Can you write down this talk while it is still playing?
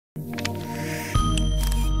I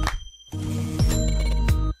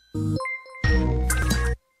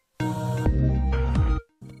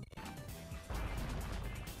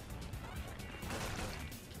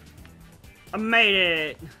made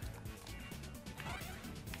it!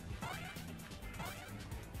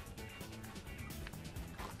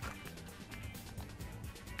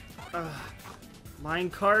 Mine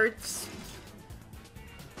carts.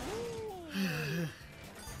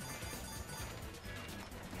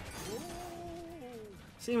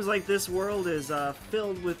 Seems like this world is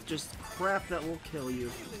filled with just crap that will kill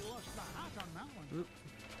you. Oop.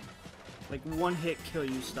 Like one hit kill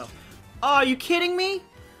you stuff. Oh, are you kidding me?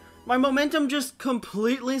 My momentum just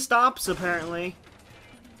completely stops apparently.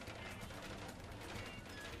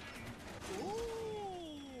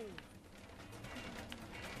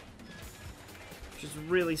 Which is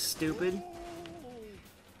really stupid.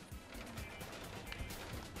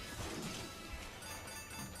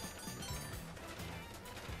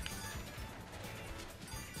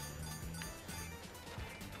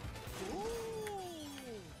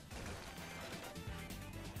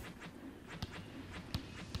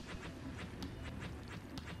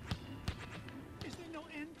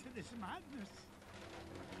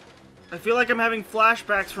 I feel like I'm having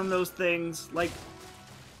flashbacks from those things, like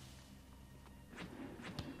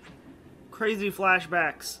crazy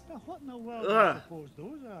flashbacks. What in the world do you suppose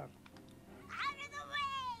those are? Out of the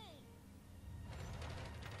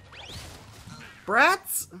way!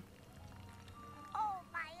 Brats? Oh,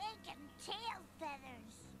 my aching tail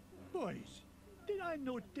feathers. Boys, did I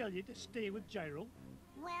not tell you to stay with Gyro?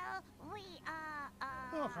 Well, we,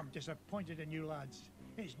 Oh, I'm disappointed in you lads.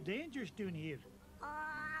 It's dangerous down here.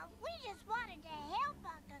 we just wanted to help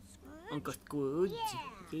Uncle Scrooge. Uncle Scrooge?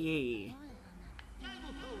 Yeah.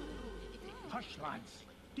 Hush, lads.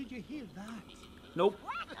 Did you hear that? Nope.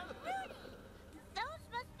 Whack-a-Rudy! Those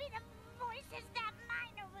must be the voices that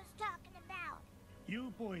Miner was talking about.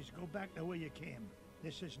 You boys go back the way you came.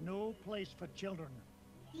 This is no place for children.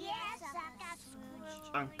 Yes, Uncle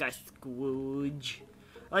Scrooge. Uncle Scrooge.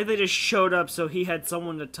 Like they just showed up so he had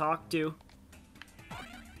someone to talk to.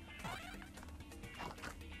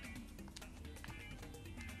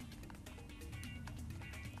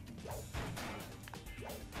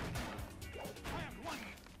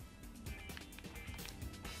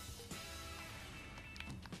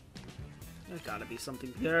 There's gotta be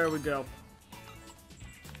something. There we go.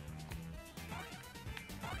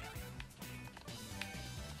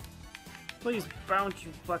 Please bounce,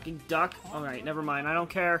 you fucking duck. Alright, never mind. I don't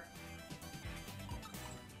care.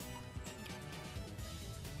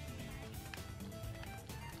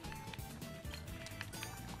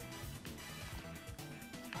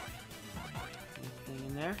 Anything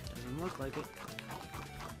in there? Doesn't look like it.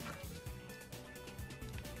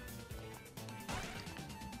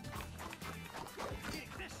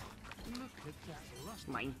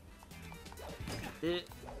 Mine.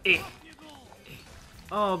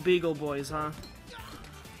 Oh, Beagle Boys, huh?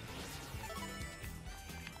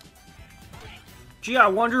 Gee, I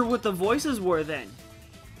wonder what the voices were then.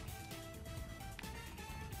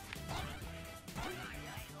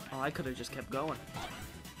 Oh, I could have just kept going.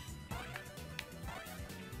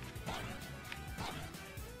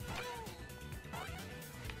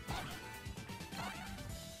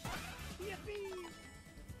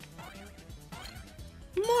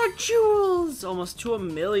 More jewels! Almost to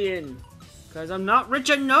 1 million. Guys, I'm not rich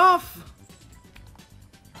enough!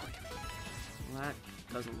 Well, that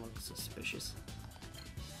doesn't look suspicious.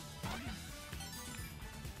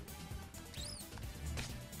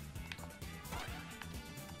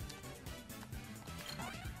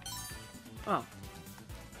 Oh.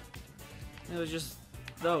 It was just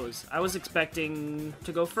those. I was expecting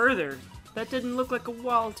to go further. That didn't look like a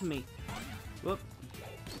wall to me. Whoop.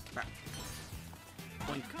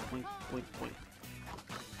 Boink, boink, boink, boink.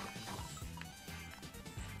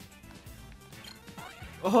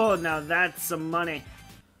 Oh, now that's some money.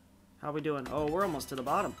 How we doing? Oh, we're almost to the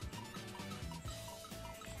bottom.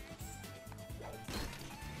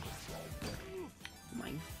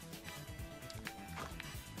 Mine.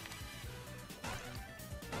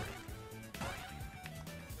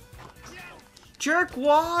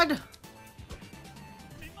 Jerkwad!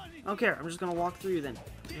 I don't care. I'm just gonna walk through you then.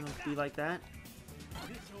 You know, be like that.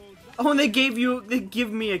 Oh, and they give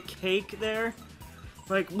me a cake there.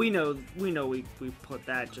 Like, we know we put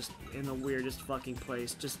that just in the weirdest fucking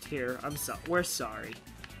place. Just here. We're sorry.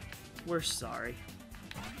 We're sorry.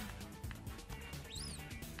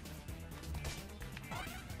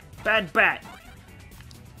 Bad bat.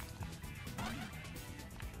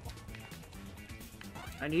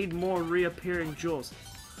 I need more reappearing jewels.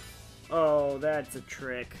 Oh, that's a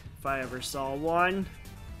trick. If I ever saw one.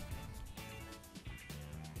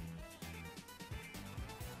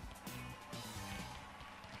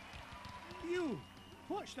 You!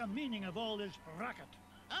 What's the meaning of all this racket?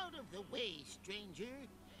 Out of the way, stranger.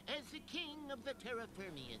 As the king of the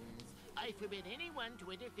Terrafermians, I forbid anyone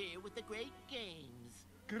to interfere with the great games.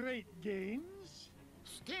 Great games?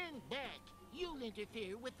 Stand back. You'll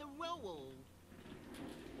interfere with the role.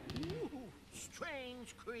 Ooh,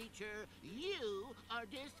 strange creature, you are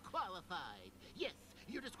disqualified. Yes,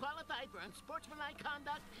 you're disqualified for unsportsmanlike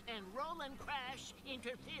conduct and roll and crash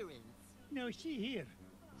interference. Now see here,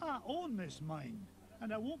 I own this mine,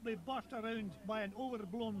 and I won't be bossed around by an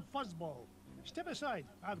overblown fuzzball. Step aside,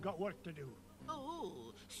 I've got work to do.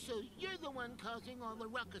 Oh, so you're the one causing all the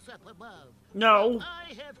ruckus up above. No. Well,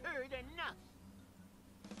 I have heard enough.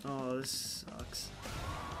 Oh, this sucks.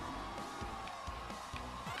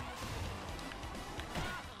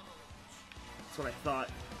 That's what I thought.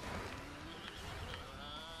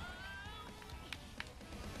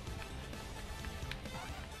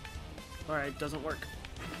 Alright, doesn't work.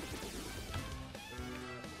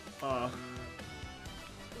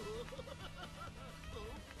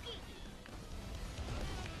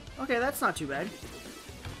 Okay, that's not too bad.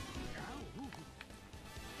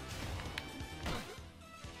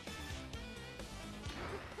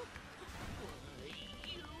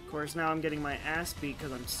 Of course, now I'm getting my ass beat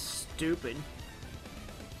because I'm stupid.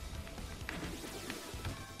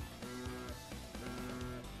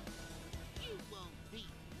 You won't beat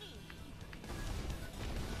me.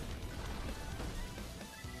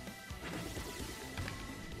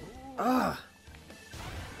 Ugh.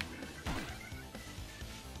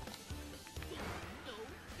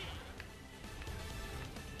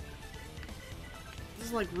 This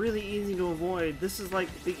is like really easy to avoid. This is like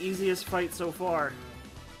the easiest fight so far.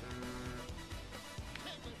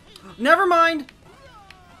 Never mind!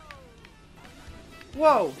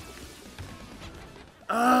 Whoa!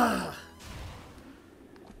 Ugh!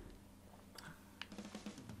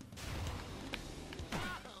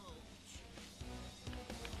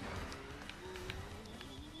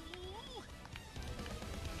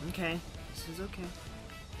 Okay, this is okay.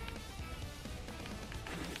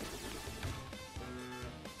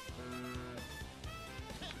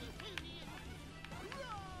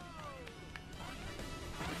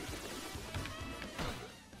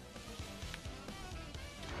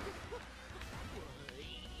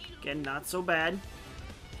 Again, not so bad.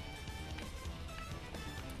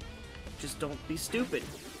 Just don't be stupid.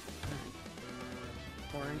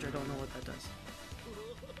 Orange, I don't know what that does.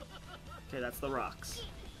 Okay, that's the rocks.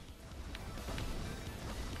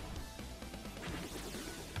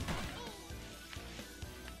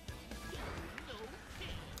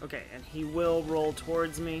 Okay, and he will roll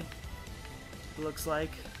towards me, looks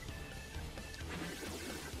like.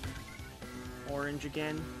 Orange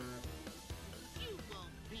again.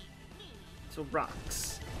 So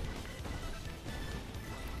rocks.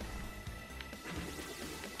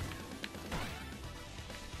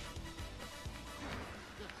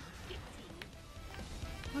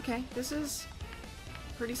 Okay, this is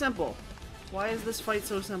pretty simple. Why is this fight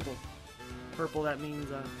so simple? Purple, that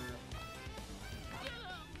means,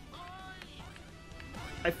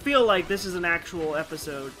 I feel like this is an actual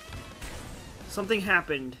episode. Something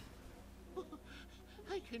happened.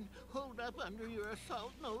 I can hold up under your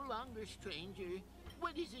assault no longer, stranger.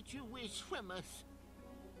 What is it you wish from us?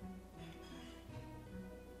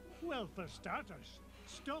 Well, for starters,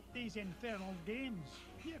 stop these infernal games.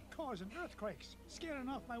 You're causing earthquakes, scaring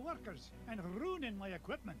off my workers, and ruining my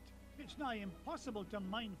equipment. It's nigh impossible to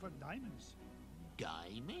mine for diamonds.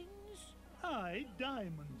 Diamonds? Aye,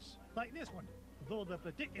 diamonds. Like this one, though the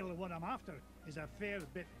particular one I'm after is a fair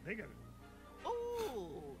bit bigger.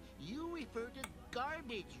 Oh, you refer to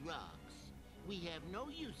garbage rocks. We have no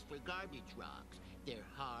use for garbage rocks. They're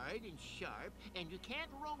hard and sharp, and you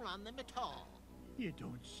can't roll on them at all. You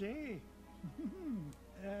don't say.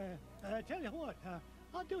 Tell you what,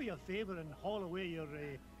 I'll do you a favor and haul away your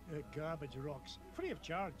garbage rocks, free of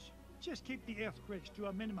charge. Just keep the earthquakes to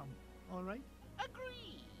a minimum, all right?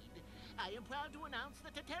 Agreed. I am proud to announce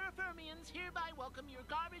that the Terrafermians hereby welcome your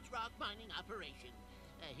garbage rock mining operation.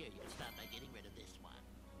 Here, you'll stop by getting rid of this one.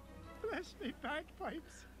 Bless me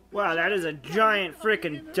bagpipes. Wow, that is a giant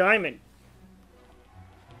frickin' diamond.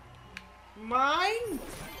 Mine?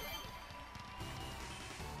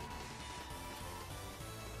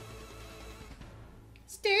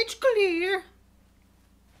 Stage clear.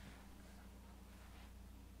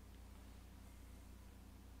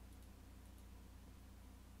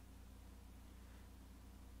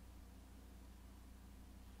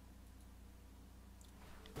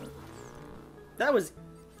 That was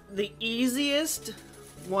the easiest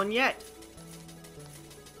one yet.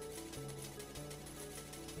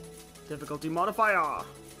 Difficulty modifier.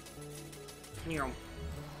 Meow.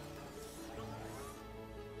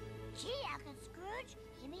 Gee, Uncle Scrooge,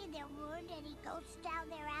 you mean there weren't any ghosts down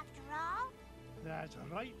there after all? That's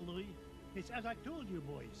right, Louis. It's as I told you,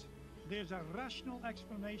 boys. There's a rational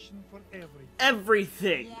explanation for everything.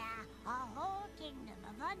 Everything. Yeah, a whole kingdom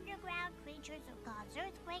of underground creatures who cause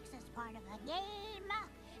earthquakes as part of a game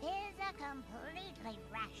is a completely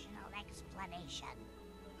rational explanation.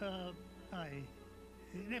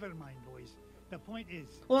 Never mind, boys. The point is...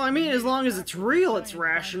 Well, I mean, as long as it's real, it's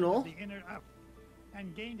rational. The inner earth,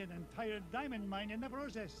 and gained an entire diamond mine in the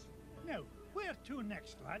process. Now, where to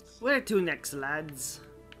next, lads? Where to next, lads?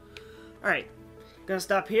 Alright, gonna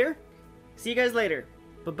stop here. See you guys later.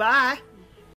 Bye-bye.